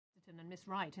and Miss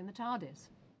Wright in the TARDIS.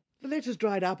 The letters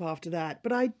dried up after that,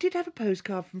 but I did have a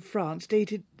postcard from France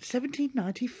dated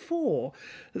 1794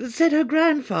 that said her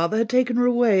grandfather had taken her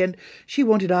away and she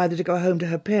wanted either to go home to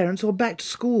her parents or back to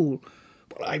school.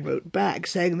 Well, I wrote back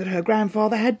saying that her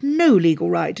grandfather had no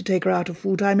legal right to take her out of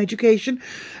full-time education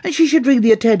and she should ring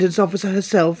the attendance officer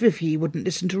herself if he wouldn't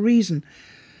listen to reason.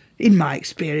 In my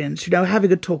experience,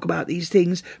 having a talk about these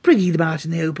things, bringing them out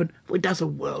in the open, it does a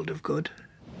world of good.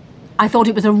 I thought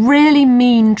it was a really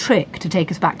mean trick to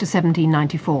take us back to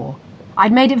 1794.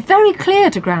 I'd made it very clear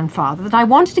to Grandfather that I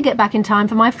wanted to get back in time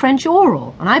for my French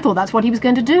oral, and I thought that's what he was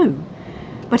going to do.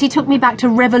 But he took me back to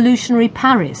revolutionary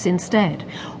Paris instead.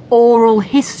 Oral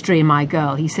history, my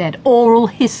girl, he said. Oral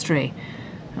history.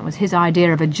 That was his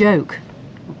idea of a joke.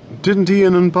 Didn't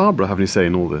Ian and Barbara have any say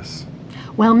in all this?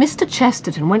 Well, Mr.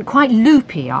 Chesterton went quite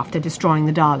loopy after destroying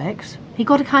the Daleks. He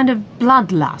got a kind of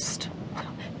bloodlust.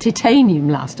 Titanium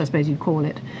lust, I suppose you'd call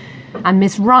it. And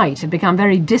Miss Wright had become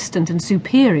very distant and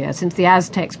superior since the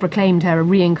Aztecs proclaimed her a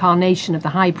reincarnation of the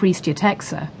High Priest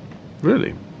Yatexa.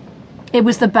 Really? It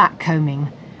was the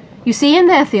backcombing. You see, in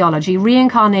their theology,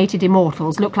 reincarnated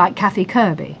immortals look like Kathy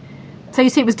Kirby. So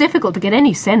you see, it was difficult to get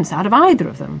any sense out of either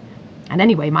of them. And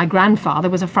anyway, my grandfather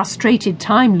was a frustrated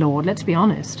Time Lord, let's be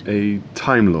honest. A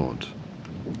Time Lord?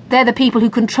 They're the people who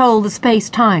control the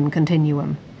space-time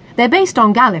continuum. They're based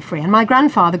on Gallifrey, and my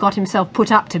grandfather got himself put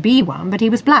up to be one, but he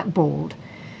was blackballed.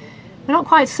 We're not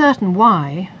quite certain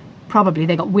why. Probably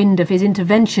they got wind of his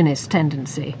interventionist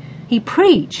tendency. He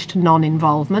preached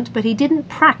non-involvement, but he didn't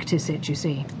practice it, you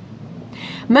see.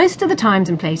 Most of the times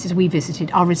and places we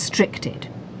visited are restricted.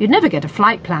 You'd never get a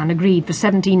flight plan agreed for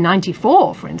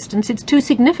 1794, for instance. It's too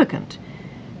significant.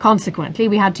 Consequently,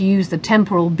 we had to use the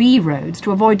temporal B roads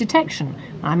to avoid detection.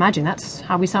 I imagine that's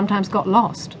how we sometimes got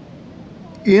lost.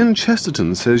 Ian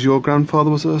Chesterton says your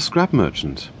grandfather was a scrap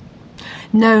merchant.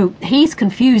 No, he's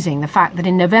confusing the fact that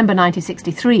in November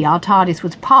 1963 our TARDIS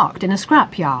was parked in a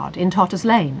scrapyard in Totters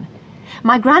Lane.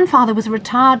 My grandfather was a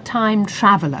retired time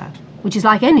traveller, which is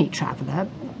like any traveller,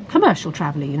 commercial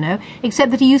traveller, except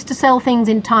that he used to sell things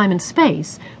in time and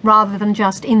space rather than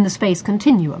just in the space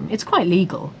continuum. It's quite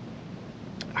legal.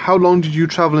 How long did you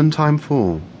travel in time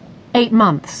for? 8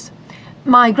 months.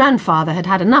 My grandfather had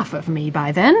had enough of me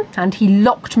by then, and he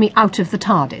locked me out of the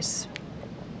TARDIS.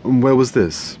 And where was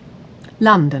this?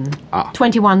 London,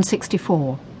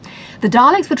 2164. The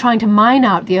Daleks were trying to mine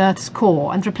out the Earth's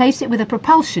core and replace it with a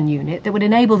propulsion unit that would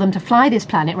enable them to fly this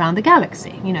planet round the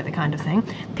galaxy, the kind of thing.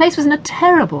 The place was in a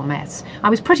terrible mess. I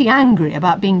was pretty angry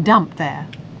about being dumped there.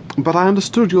 But I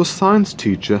understood your science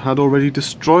teacher had already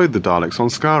destroyed the Daleks on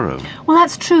Skaro. Well,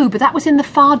 that's true, but that was in the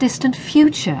far distant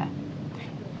future.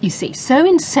 You see, so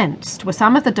incensed were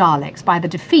some of the Daleks by the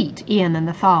defeat Ian and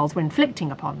the Thals were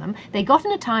inflicting upon them, they got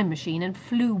in a time machine and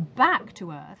flew back to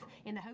Earth in the hope